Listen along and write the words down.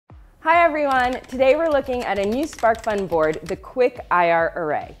Hi everyone! Today we're looking at a new SparkFun board, the Qwiic IR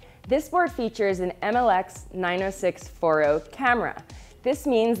Array. This board features an MLX 90640 camera. This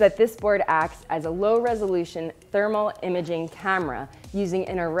means that this board acts as a low-resolution thermal imaging camera using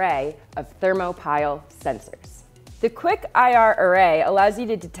an array of thermopile sensors. The Qwiic IR Array allows you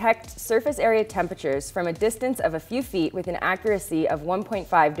to detect surface area temperatures from a distance of a few feet with an accuracy of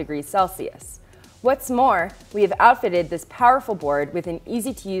 1.5 degrees Celsius. What's more, we have outfitted this powerful board with an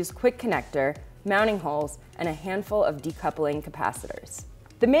easy-to-use quick connector, mounting holes, and a handful of decoupling capacitors.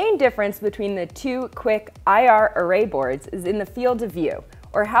 The main difference between the two Qwiic IR Array boards is in the field of view,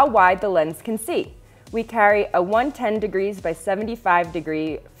 or how wide the lens can see. We carry a 110 degrees by 75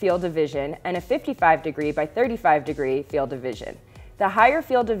 degree field of vision and a 55 degree by 35 degree field of vision. The higher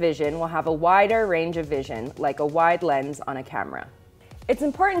field of vision will have a wider range of vision, like a wide lens on a camera. It's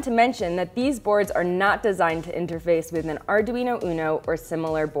important to mention that these boards are not designed to interface with an Arduino Uno or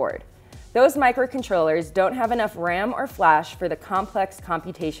similar board. Those microcontrollers don't have enough RAM or flash for the complex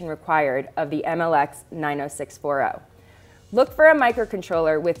computation required of the MLX 90640. Look for a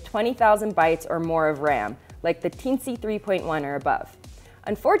microcontroller with 20,000 bytes or more of RAM, like the Teensy 3.1 or above.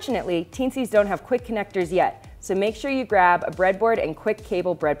 Unfortunately, Teensies don't have quick connectors yet, so make sure you grab a breadboard and quick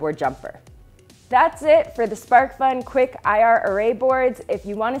cable breadboard jumper. That's it for the SparkFun Qwiic IR Array boards. If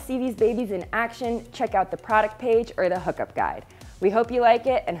you want to see these babies in action, check out the product page or the hookup guide. We hope you like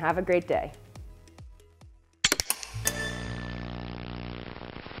it and have a great day.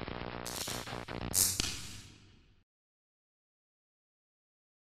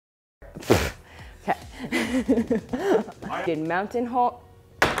 Okay. Mountain hole.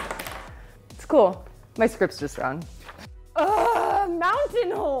 It's cool. My script's just wrong.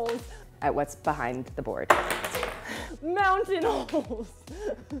 Mountain holes! At what's behind the board. Mountain holes!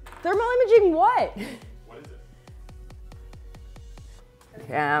 Thermal imaging what? What is it?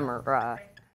 Camera.